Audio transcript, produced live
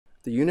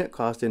The unit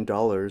cost in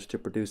dollars to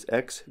produce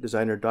X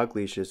designer dog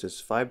leashes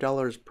is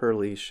 $5 per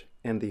leash,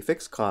 and the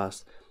fixed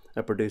cost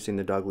of producing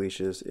the dog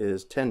leashes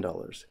is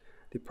 $10.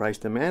 The price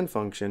demand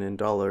function in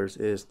dollars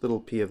is little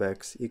p of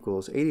x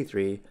equals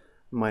 83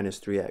 minus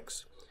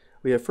 3x.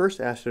 We have first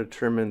asked to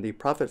determine the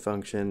profit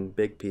function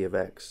big P of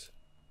x.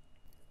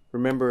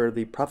 Remember,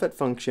 the profit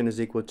function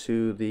is equal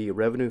to the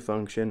revenue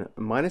function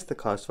minus the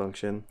cost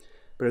function,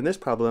 but in this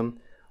problem,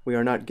 we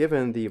are not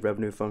given the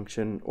revenue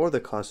function or the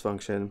cost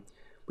function.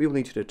 We will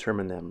need to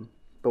determine them.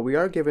 But we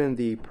are given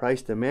the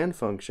price demand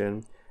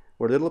function,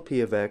 where little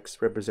p of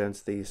x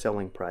represents the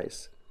selling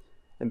price.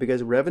 And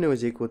because revenue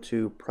is equal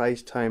to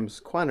price times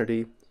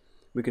quantity,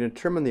 we can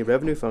determine the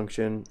revenue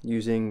function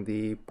using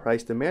the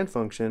price demand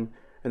function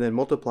and then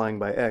multiplying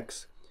by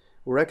x,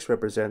 where x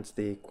represents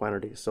the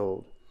quantity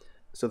sold.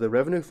 So the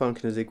revenue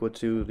function is equal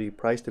to the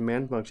price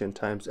demand function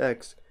times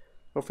x,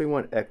 or if we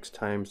want x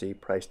times the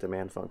price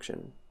demand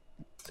function.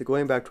 So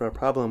going back to our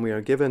problem, we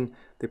are given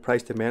the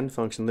price demand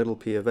function little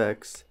p of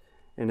x,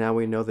 and now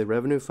we know the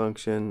revenue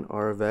function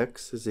r of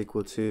x is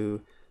equal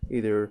to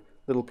either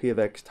little p of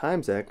x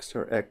times x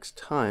or x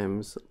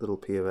times little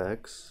p of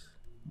x,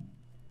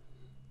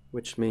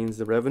 which means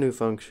the revenue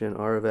function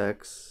r of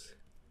x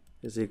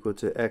is equal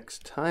to x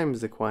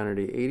times the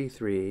quantity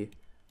 83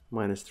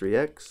 minus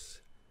 3x,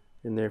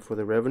 and therefore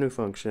the revenue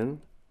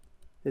function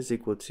is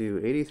equal to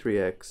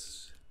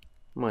 83x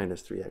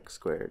minus 3x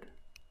squared.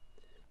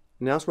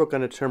 Now let's work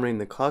on determining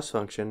the cost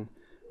function,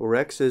 where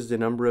x is the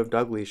number of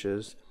dog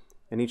leashes,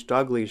 and each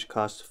dog leash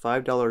costs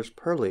 $5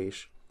 per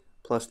leash,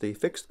 plus the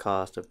fixed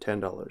cost of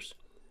 $10.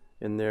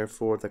 And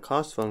therefore the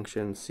cost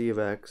function c of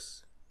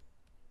x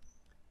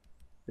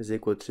is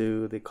equal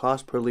to the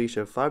cost per leash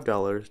of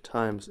 $5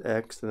 times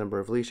x, the number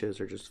of leashes,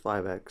 or just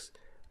 5x,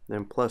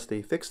 then plus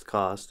the fixed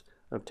cost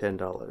of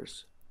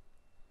 $10.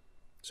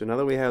 So now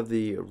that we have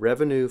the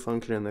revenue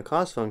function and the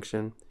cost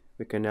function,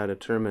 we can now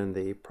determine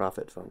the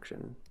profit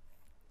function.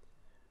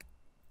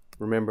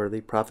 Remember,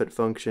 the profit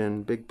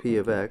function big P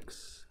of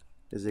x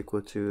is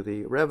equal to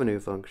the revenue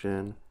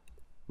function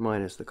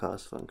minus the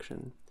cost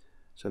function.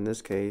 So in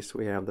this case,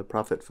 we have the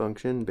profit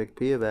function big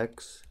P of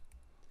x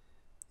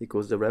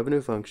equals the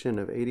revenue function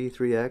of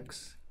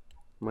 83x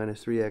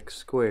minus 3x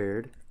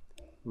squared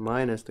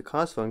minus the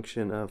cost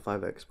function of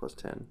 5x plus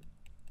 10.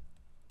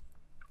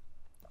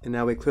 And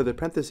now we clear the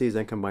parentheses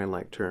and combine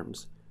like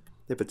terms.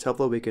 If it's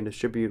helpful, we can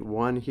distribute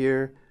 1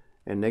 here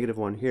and negative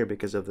 1 here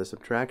because of the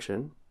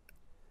subtraction.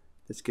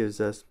 This gives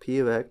us p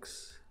of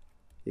x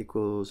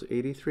equals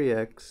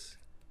 83x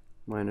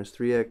minus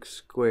 3x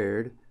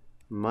squared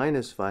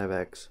minus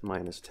 5x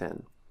minus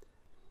 10.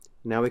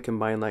 Now we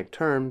combine like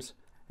terms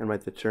and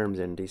write the terms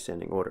in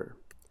descending order.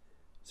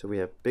 So we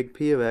have big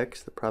P of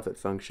x, the profit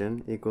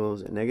function,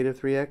 equals negative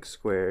 3x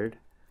squared,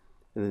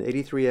 and then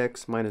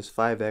 83x minus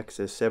 5x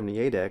is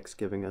 78x,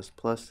 giving us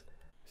plus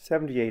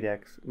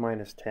 78x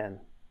minus 10.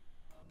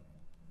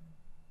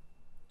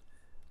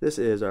 This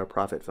is our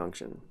profit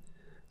function.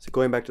 So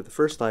going back to the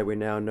first slide, we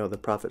now know the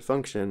profit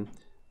function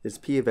is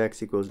p of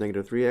x equals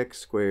negative 3x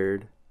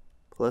squared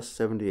plus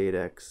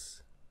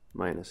 78x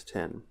minus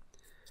 10.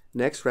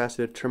 Next, we're asked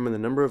to determine the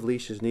number of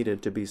leashes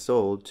needed to be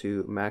sold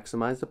to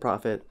maximize the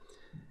profit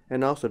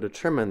and also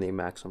determine the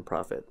maximum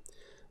profit.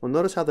 Well,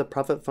 notice how the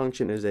profit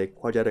function is a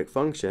quadratic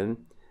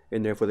function,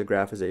 and therefore the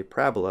graph is a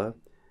parabola,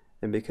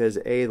 and because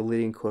a, the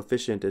leading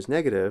coefficient, is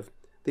negative,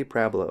 the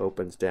parabola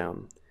opens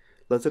down.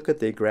 Let's look at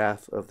the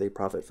graph of the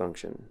profit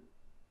function.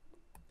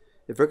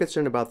 If we're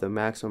concerned about the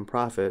maximum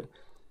profit,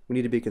 we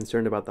need to be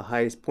concerned about the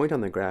highest point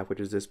on the graph, which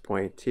is this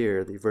point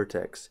here, the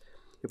vertex.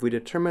 If we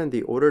determine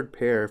the ordered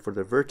pair for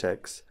the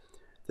vertex,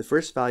 the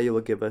first value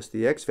will give us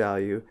the x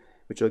value,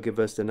 which will give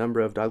us the number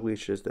of dog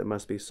leashes that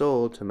must be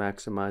sold to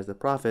maximize the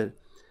profit,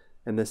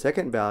 and the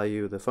second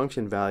value, the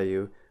function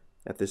value,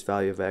 at this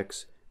value of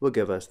x, will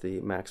give us the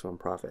maximum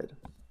profit.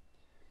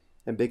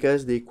 And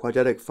because the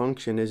quadratic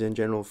function is in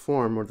general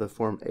form, or the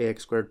form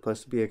ax squared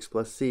plus bx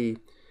plus c,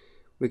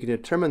 we can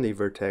determine the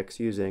vertex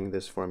using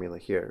this formula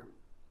here.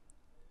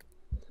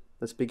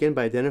 Let's begin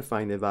by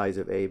identifying the values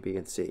of a, b,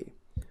 and c.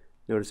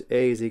 Notice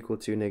a is equal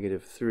to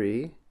negative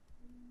 3,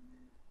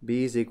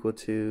 b is equal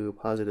to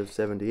positive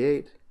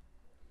 78,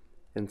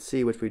 and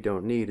c, which we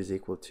don't need, is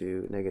equal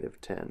to negative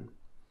 10.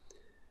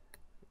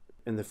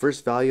 And the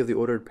first value of the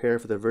ordered pair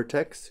for the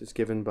vertex is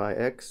given by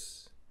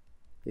x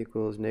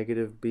equals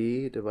negative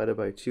b divided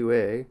by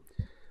 2a,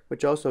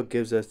 which also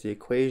gives us the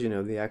equation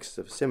of the axis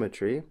of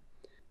symmetry.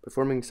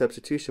 Performing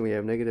substitution, we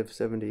have negative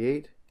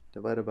 78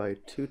 divided by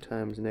 2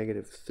 times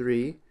negative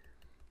 3,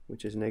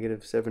 which is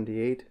negative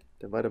 78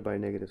 divided by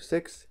negative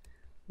 6,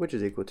 which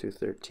is equal to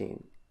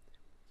 13.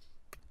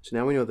 So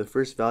now we know the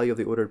first value of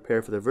the ordered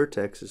pair for the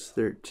vertex is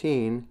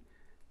 13,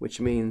 which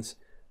means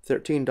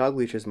 13 dog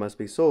leashes must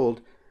be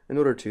sold in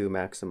order to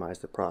maximize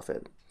the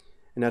profit.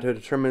 And now to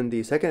determine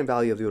the second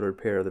value of the ordered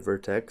pair of the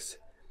vertex,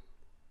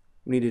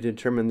 we need to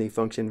determine the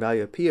function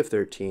value of p of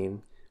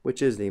 13,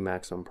 which is the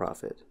maximum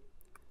profit.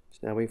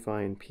 So now we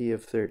find p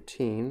of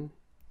 13,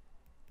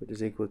 which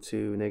is equal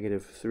to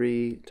negative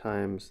 3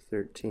 times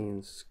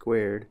 13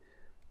 squared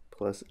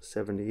plus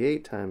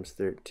 78 times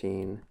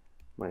 13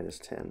 minus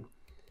 10.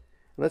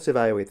 Let's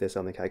evaluate this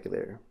on the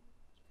calculator.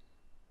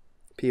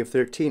 P of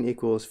 13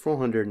 equals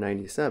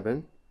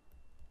 497,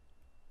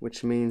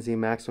 which means the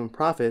maximum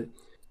profit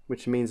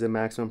is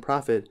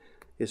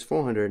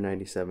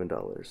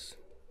 $497.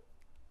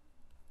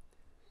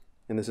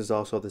 And this is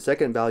also the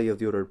second value of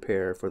the ordered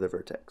pair for the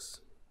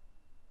vertex.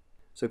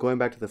 So going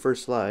back to the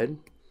first slide,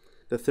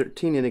 the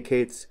 13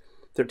 indicates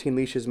 13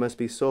 leashes must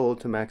be sold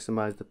to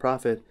maximize the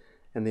profit,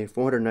 and the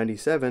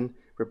 497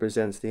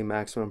 represents the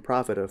maximum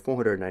profit of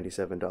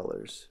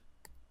 $497.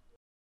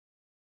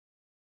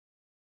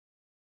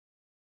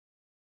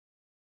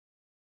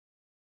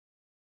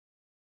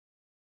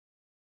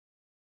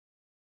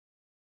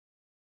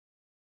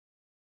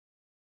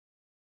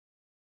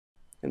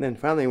 And then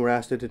finally, we're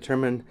asked to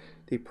determine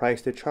the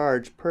price to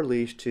charge per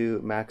leash to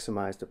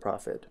maximize the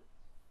profit.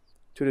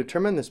 To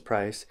determine this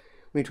price,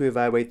 we need to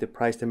evaluate the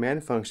price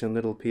demand function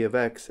little p of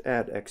x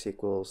at x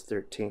equals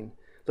 13.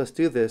 Let's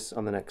do this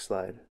on the next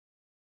slide.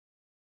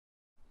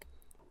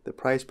 The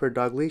price per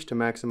dog leash to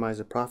maximize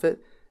the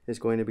profit is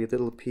going to be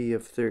little p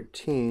of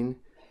 13,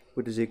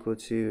 which is equal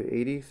to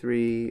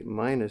 83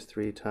 minus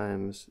 3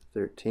 times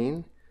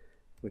 13,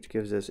 which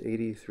gives us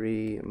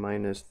 83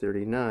 minus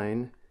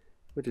 39,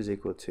 which is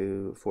equal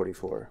to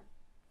 44.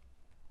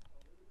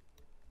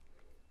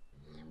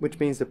 Which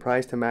means the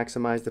price to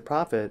maximize the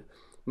profit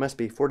must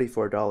be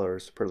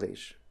 $44 per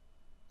leash.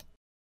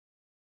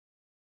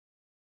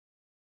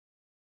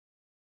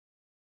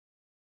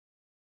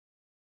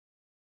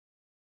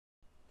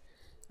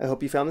 I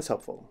hope you found this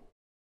helpful.